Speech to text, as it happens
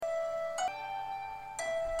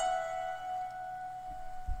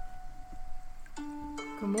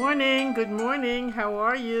Good morning. How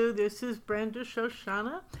are you? This is Brenda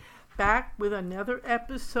Shoshana, back with another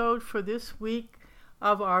episode for this week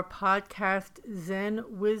of our podcast, Zen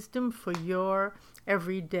Wisdom for Your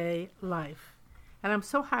Everyday Life. And I'm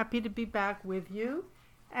so happy to be back with you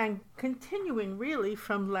and continuing really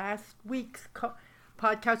from last week's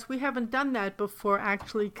podcast. We haven't done that before,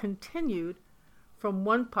 actually continued from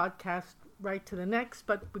one podcast right to the next,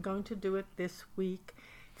 but we're going to do it this week.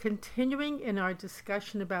 Continuing in our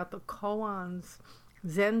discussion about the koans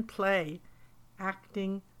Zen play,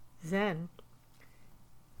 acting Zen.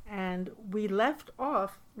 And we left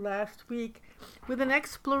off last week with an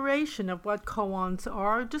exploration of what koans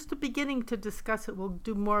are, just a beginning to discuss it. We'll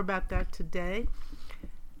do more about that today.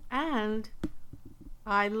 And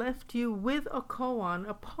I left you with a koan,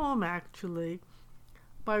 a poem actually,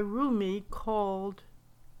 by Rumi called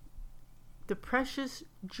The Precious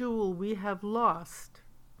Jewel We Have Lost.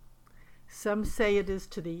 Some say it is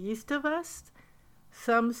to the east of us.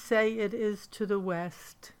 Some say it is to the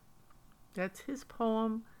west. That's his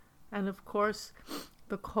poem. And of course,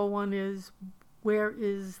 the koan is, where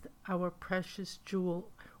is our precious jewel?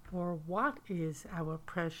 Or what is our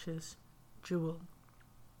precious jewel?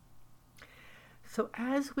 So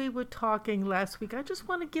as we were talking last week, I just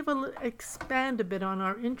want to expand a bit on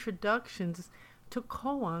our introductions to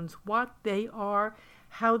koans, what they are,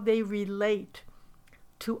 how they relate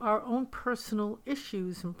to our own personal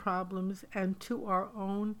issues and problems and to our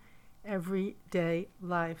own everyday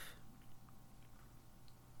life.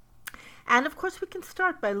 And of course we can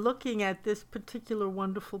start by looking at this particular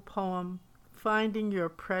wonderful poem, Finding Your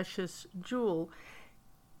Precious Jewel.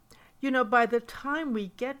 You know, by the time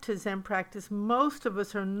we get to Zen practice, most of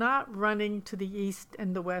us are not running to the east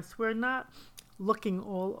and the west. We're not looking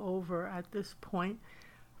all over at this point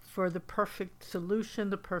for the perfect solution,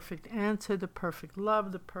 the perfect answer, the perfect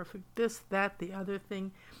love, the perfect this, that, the other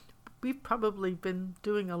thing. We've probably been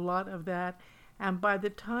doing a lot of that. And by the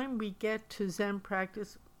time we get to Zen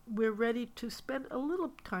practice, we're ready to spend a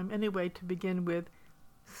little time anyway to begin with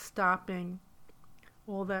stopping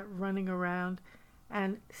all that running around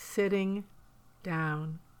and sitting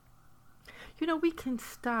down. You know, we can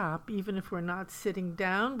stop even if we're not sitting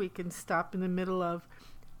down. We can stop in the middle of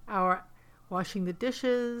our washing the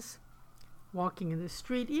dishes, walking in the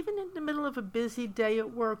street, even in the middle of a busy day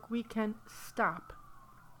at work, we can stop.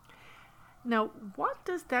 Now, what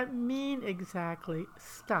does that mean exactly,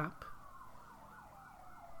 stop?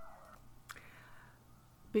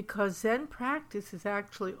 Because Zen practice is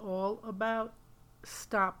actually all about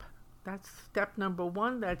stop. That's step number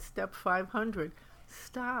 1, that's step 500.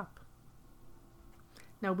 Stop.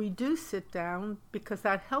 Now, we do sit down because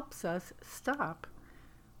that helps us stop.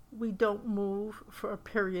 We don't move for a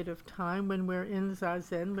period of time when we're in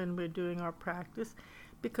Zazen, when we're doing our practice,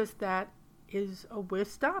 because that is we're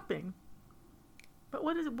stopping. But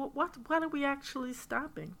what are we actually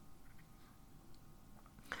stopping?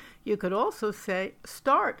 You could also say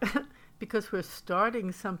start, because we're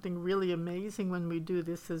starting something really amazing when we do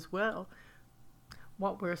this as well.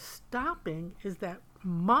 What we're stopping is that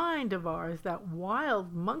mind of ours, that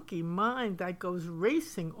wild monkey mind that goes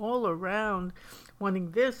racing all around, wanting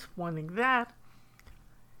this, wanting that,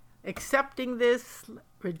 accepting this,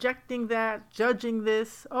 rejecting that, judging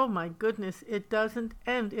this. Oh my goodness, it doesn't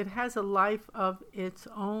end. It has a life of its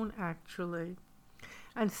own, actually.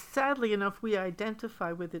 And sadly enough, we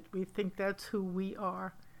identify with it. We think that's who we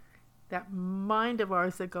are. That mind of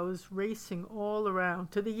ours that goes racing all around,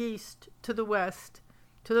 to the east, to the west,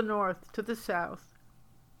 to the north, to the south.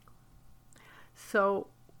 So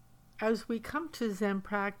as we come to Zen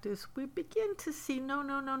practice, we begin to see, no,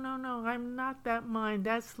 I'm not that mind.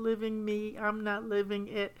 That's living me. I'm not living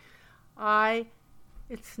it. I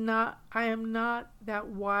am not that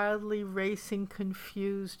wildly racing,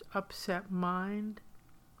 confused, upset mind.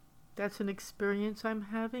 That's an experience I'm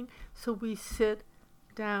having. So we sit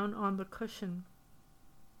down on the cushion.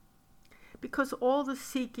 Because all the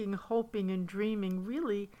seeking, hoping, and dreaming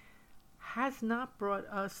really has not brought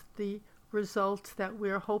us the results that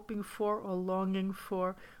we're hoping for or longing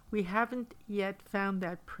for. We haven't yet found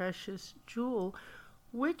that precious jewel,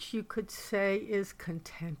 which you could say is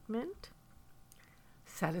contentment,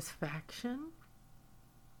 satisfaction,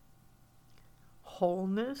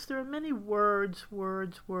 wholeness. There are many words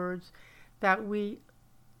that we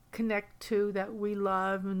connect to, that we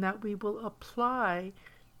love, and that we will apply.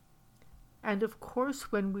 And of course,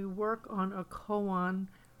 when we work on a koan,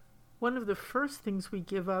 one of the first things we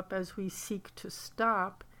give up as we seek to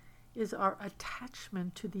stop is our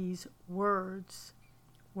attachment to these words,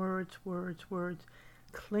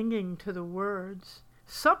 clinging to the words,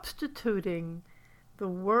 substituting the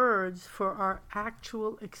words for our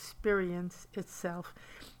actual experience itself.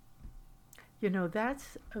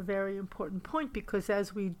 That's a very important point, because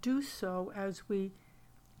as we do so, as we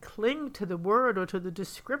cling to the word or to the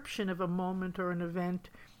description of a moment or an event,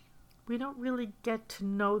 we don't really get to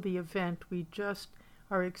know the event. We just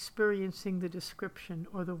are experiencing the description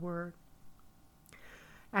or the word.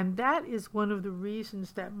 And that is one of the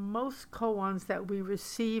reasons that most koans that we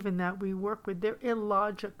receive and that we work with, they're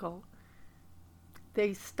illogical.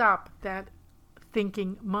 They stop that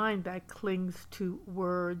thinking mind that clings to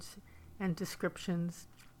words and descriptions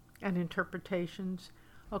and interpretations.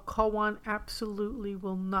 A koan absolutely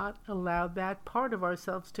will not allow that part of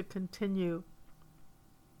ourselves to continue,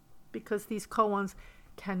 because these koans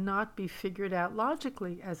cannot be figured out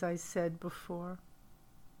logically, as I said before.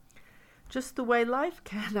 Just the way life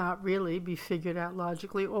cannot really be figured out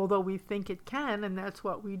logically, although we think it can, and that's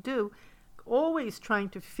what we do, always trying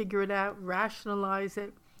to figure it out, rationalize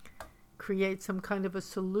it, create some kind of a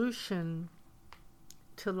solution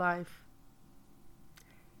to life.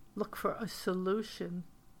 Look for a solution.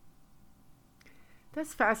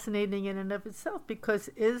 That's fascinating in and of itself, because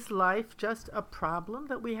is life just a problem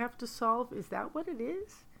that we have to solve? Is that what it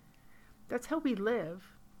is? That's how we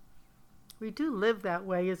live. We do live that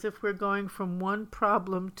way, as if we're going from one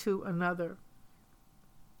problem to another.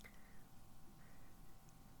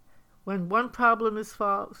 When one problem is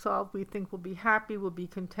solved, we think we'll be happy, we'll be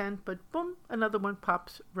content, but boom, another one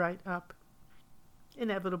pops right up.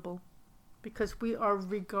 Inevitable, because we are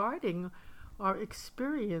regarding our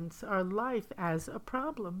experience, our life, as a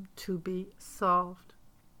problem to be solved.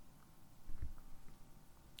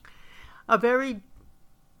 A very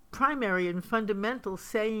primary and fundamental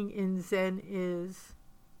saying in Zen is,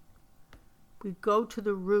 we go to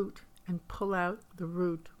the root and pull out the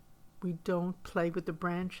root. We don't play with the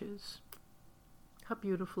branches. How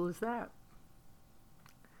beautiful is that?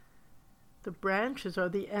 The branches are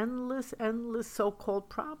the endless so-called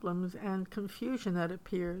problems and confusion that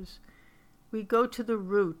appears. We go to the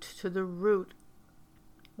root.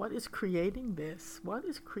 What is creating this? What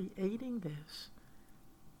is creating this?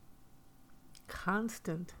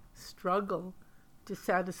 Constant struggle,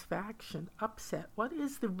 dissatisfaction, upset. What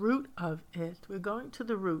is the root of it? We're going to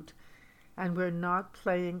the root, and we're not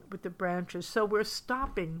playing with the branches. So we're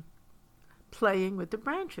stopping playing with the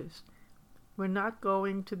branches. We're not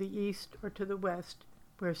going to the east or to the west.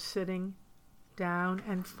 We're sitting down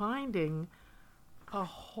and finding a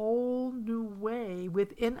whole new way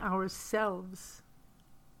within ourselves.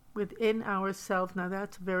 Now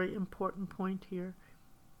that's a very important point here.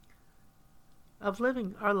 Of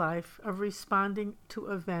living our life, of responding to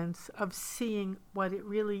events, of seeing what it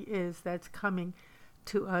really is that's coming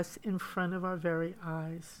to us in front of our very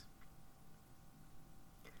eyes.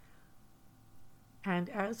 And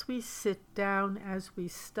as we sit down, as we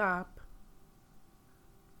stop,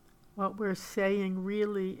 what we're saying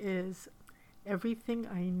really is, everything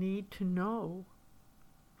I need to know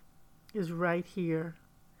is right here,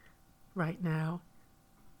 right now.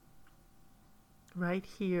 Right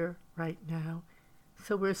here, right now.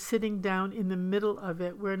 So we're sitting down in the middle of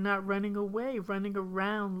it. We're not running away, running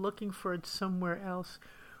around, looking for it somewhere else.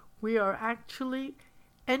 We are actually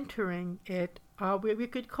entering it. We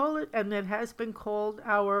could call it, and it has been called,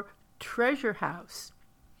 our treasure house.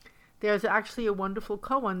 There's actually a wonderful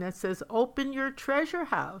koan that says, open your treasure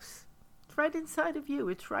house. It's right inside of you.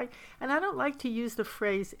 It's right. And I don't like to use the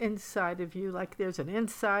phrase inside of you, like there's an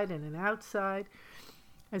inside and an outside,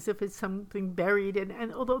 as if it's something buried.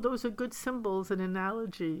 And although those are good symbols and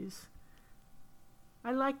analogies,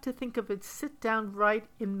 I like to think of it, sit down right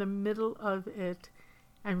in the middle of it,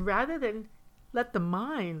 and rather than let the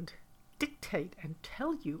mind dictate and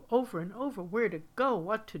tell you over and over where to go,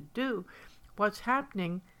 what to do, what's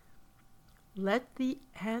happening, let the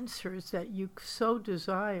answers that you so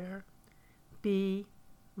desire be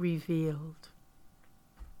revealed.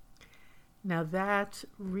 Now that's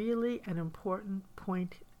really an important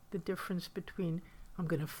point, the difference between I'm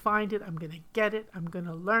going to find it, I'm going to get it, I'm going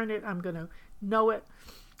to learn it, I'm going to know it,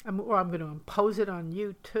 or I'm going to impose it on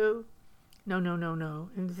you too. No.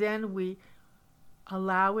 In Zen, we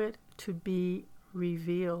allow it to be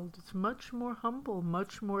revealed. It's much more humble,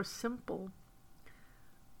 much more simple.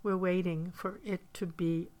 We're waiting for it to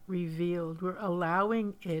be revealed. We're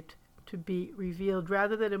allowing it to be revealed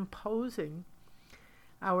rather than imposing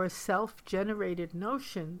our self-generated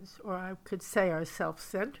notions, or I could say our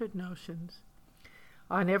self-centered notions,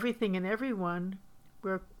 on everything and everyone.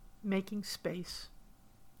 We're making space.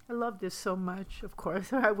 I love this so much, of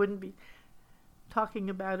course, or I wouldn't be talking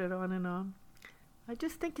about it on and on. I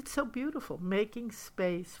just think it's so beautiful, making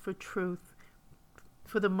space for truth,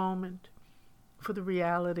 for the moment, for the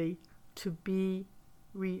reality to be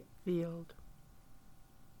revealed.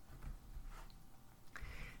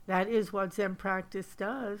 That is what Zen practice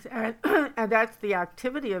does, and that's the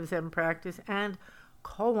activity of Zen practice, and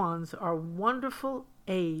koans are wonderful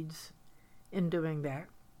aids in doing that.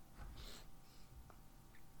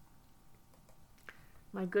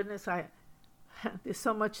 My goodness, there's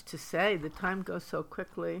so much to say. The time goes so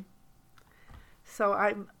quickly. So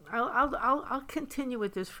I'll continue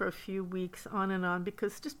with this for a few weeks on and on,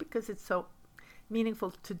 because it's so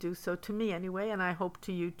meaningful to do so, to me anyway, and I hope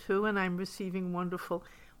to you too. And I'm receiving wonderful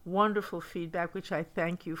feedback, which I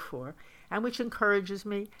thank you for, and which encourages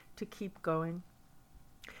me to keep going.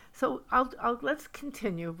 So let's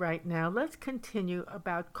continue right now. Let's continue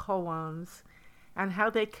about koans and how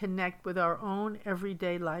they connect with our own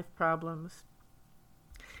everyday life problems.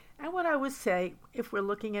 And what I would say, if we're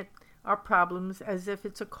looking at our problems as if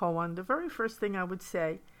it's a koan, the very first thing I would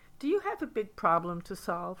say, do you have a big problem to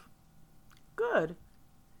solve? Good.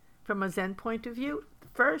 From a Zen point of view,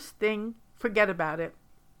 first thing, forget about it.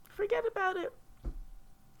 Forget about it.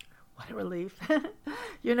 What a relief.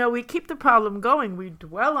 We keep the problem going. We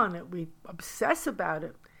dwell on it. We obsess about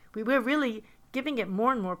it. We're really giving it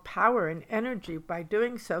more and more power and energy by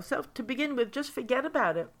doing so. So to begin with, just forget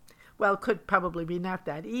about it. Well, it could probably be not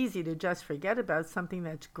that easy to just forget about something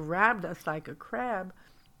that's grabbed us like a crab.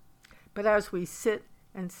 But as we sit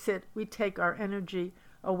and sit, we take our energy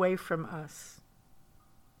away from us.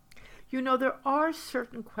 There are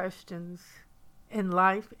certain questions in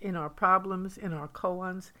life, in our problems, in our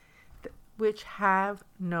koans, which have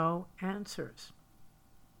no answers.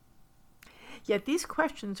 Yet these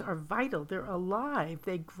questions are vital. They're alive.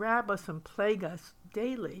 They grab us and plague us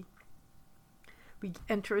daily. We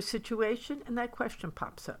enter a situation and that question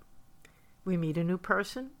pops up. We meet a new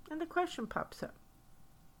person and the question pops up.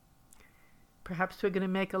 Perhaps we're going to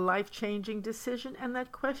make a life-changing decision and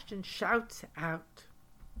that question shouts out.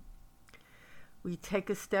 We take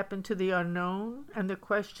a step into the unknown and the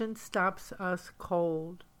question stops us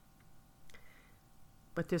cold.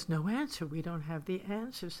 But there's no answer. We don't have the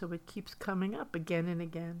answer, so it keeps coming up again and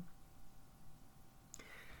again.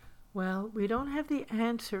 Well, we don't have the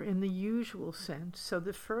answer in the usual sense, so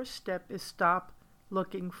the first step is stop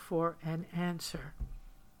looking for an answer.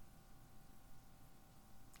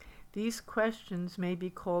 These questions may be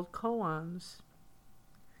called koans.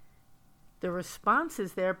 The response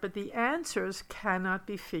is there, but the answers cannot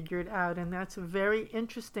be figured out, and that's a very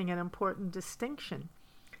interesting and important distinction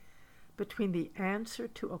between the answer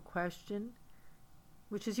to a question,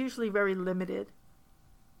 which is usually very limited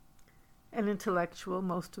and intellectual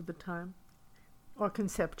most of the time, or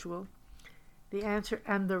conceptual, the answer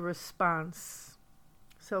and the response.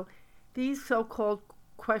 So these so-called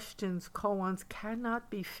questions, koans,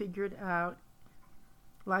 cannot be figured out.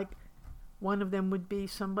 Like one of them would be,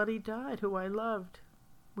 somebody died who I loved.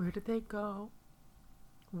 Where did they go?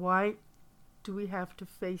 Why do we have to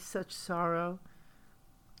face such sorrow?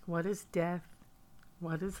 What is death?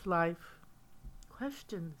 What is life?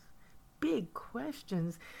 Questions, big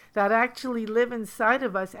questions that actually live inside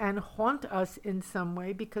of us and haunt us in some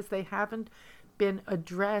way because they haven't been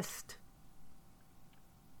addressed.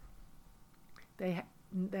 They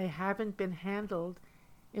haven't been handled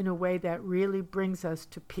in a way that really brings us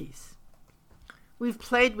to peace. We've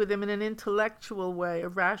played with them in an intellectual way, a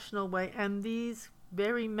rational way, and these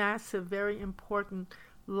very massive, very important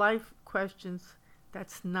life questions,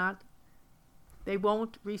 they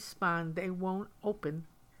won't respond, they won't open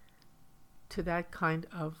to that kind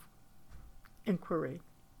of inquiry.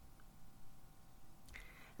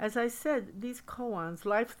 As I said, these koans,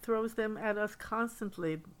 life throws them at us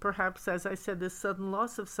constantly. Perhaps, as I said, the sudden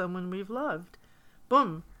loss of someone we've loved.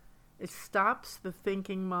 Boom. It stops the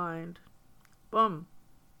thinking mind. Boom.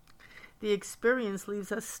 The experience leaves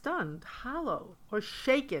us stunned, hollow, or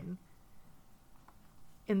shaken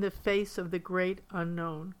in the face of the great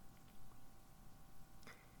unknown.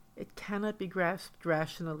 It cannot be grasped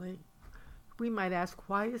rationally. We might ask,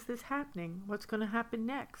 why is this happening? What's going to happen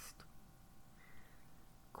next?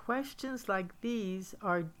 Questions like these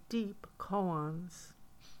are deep koans.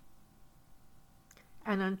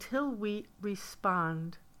 And until we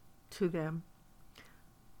respond to them,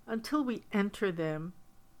 until we enter them,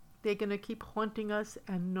 they're going to keep haunting us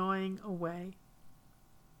and gnawing away.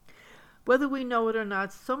 Whether we know it or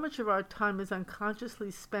not, so much of our time is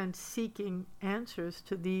unconsciously spent seeking answers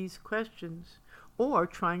to these questions or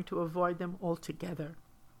trying to avoid them altogether.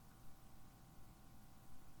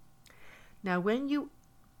 Now, when you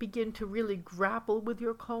begin to really grapple with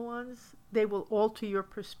your koans, they will alter your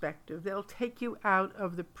perspective. They'll take you out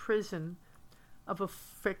of the prison of a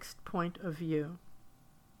fixed point of view.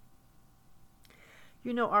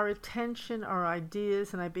 Our attention, our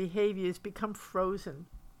ideas, and our behaviors become frozen.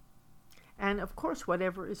 And of course,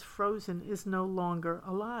 whatever is frozen is no longer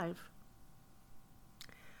alive.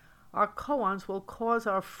 Our koans will cause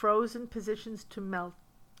our frozen positions to melt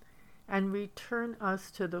and return us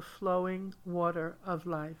to the flowing water of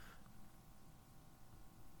life.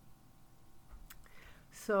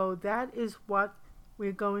 So that is what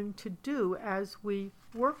we're going to do as we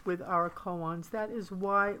work with our koans. That is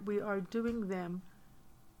why we are doing them.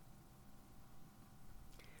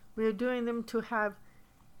 We are doing them to have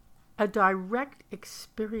a direct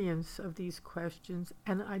experience of these questions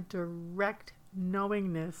and a direct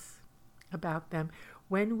knowingness about them.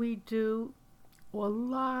 When we do, a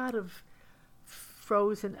lot of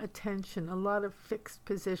frozen attention, a lot of fixed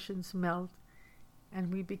positions melt,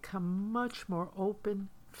 and we become much more open,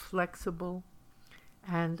 flexible,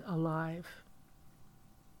 and alive.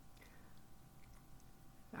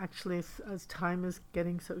 Actually, as time is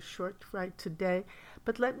getting so short right today,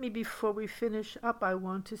 but let me, before we finish up, I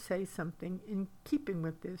want to say something in keeping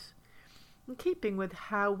with this, in keeping with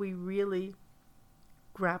how we really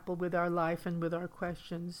grapple with our life and with our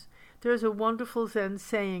questions. There's a wonderful Zen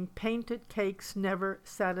saying, painted cakes never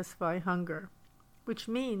satisfy hunger, which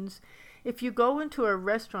means if you go into a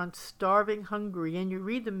restaurant starving hungry and you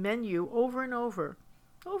read the menu over and over,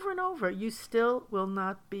 you still will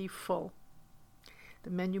not be full. The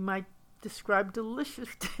menu might describe delicious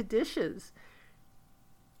dishes,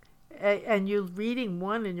 and you're reading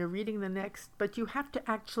one and you're reading the next, but you have to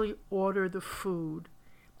actually order the food.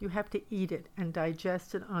 You have to eat it and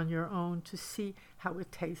digest it on your own to see how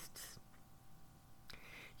it tastes.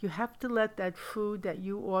 You have to let that food that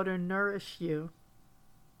you order nourish you.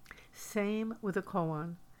 Same with a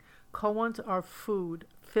koan. Koans are food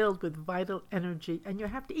filled with vital energy, and you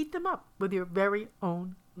have to eat them up with your very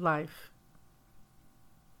own life.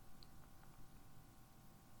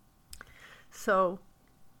 So,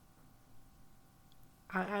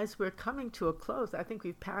 as we're coming to a close, I think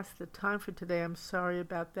we've passed the time for today. I'm sorry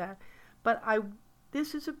about that. But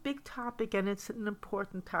this is a big topic, and it's an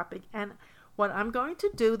important topic. And what I'm going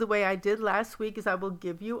to do, the way I did last week, is I will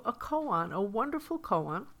give you a koan, a wonderful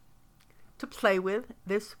koan, to play with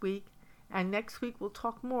this week. And next week, we'll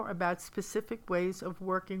talk more about specific ways of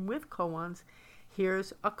working with koans.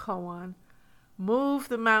 Here's a koan. Move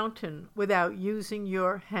the mountain without using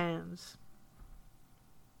your hands.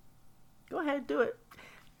 Go ahead, do it.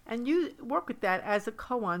 And you work with that as a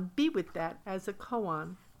koan. Be with that as a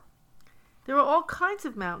koan. There are all kinds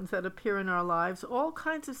of mountains that appear in our lives, all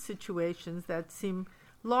kinds of situations that seem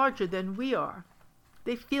larger than we are.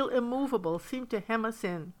 They feel immovable, seem to hem us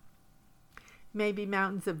in. Maybe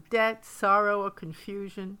mountains of debt, sorrow, or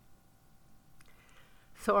confusion.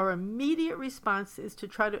 So our immediate response is to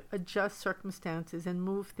try to adjust circumstances and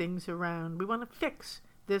move things around. We want to fix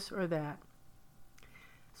this or that.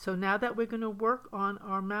 So now that we're going to work on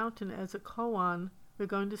our mountain as a koan, we're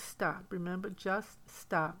going to stop. Remember, just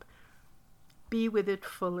stop. Be with it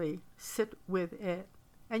fully. Sit with it.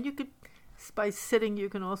 And you could, by sitting, you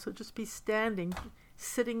can also just be standing.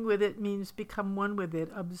 Sitting with it means become one with it.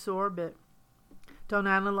 Absorb it. Don't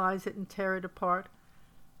analyze it and tear it apart.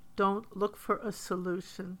 Don't look for a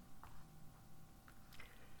solution.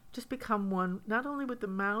 Just become one, not only with the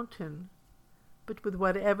mountain, but with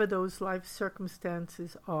whatever those life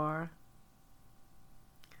circumstances are.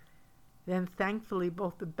 Then thankfully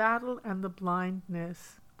both the battle and the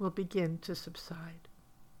blindness will begin to subside.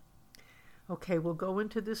 Okay, we'll go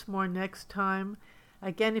into this more next time.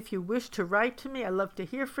 Again, if you wish to write to me, I love to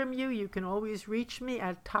hear from you. You can always reach me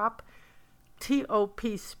at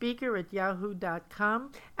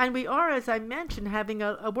topspeaker@yahoo.com. And we are, as I mentioned, having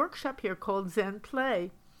a workshop here called Zen Play.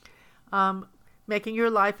 Making Your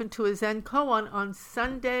Life into a Zen Koan on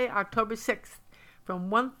Sunday, October 6th from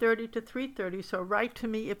 1:30 to 3:30. So write to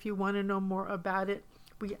me if you want to know more about it.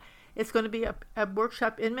 It's going to be a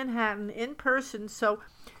workshop in Manhattan in person. So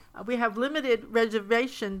we have limited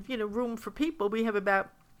reservation, room for people. We have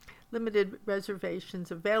about limited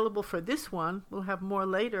reservations available for this one. We'll have more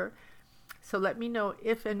later. So let me know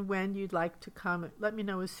if and when you'd like to come. Let me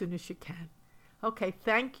know as soon as you can. Okay,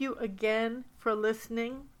 thank you again for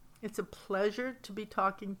listening. It's a pleasure to be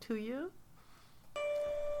talking to you.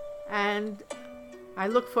 And I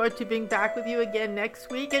look forward to being back with you again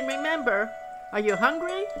next week. And remember, are you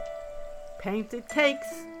hungry? Painted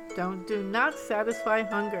cakes do not satisfy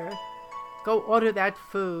hunger. Go order that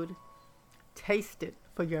food. Taste it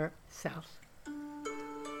for yourself.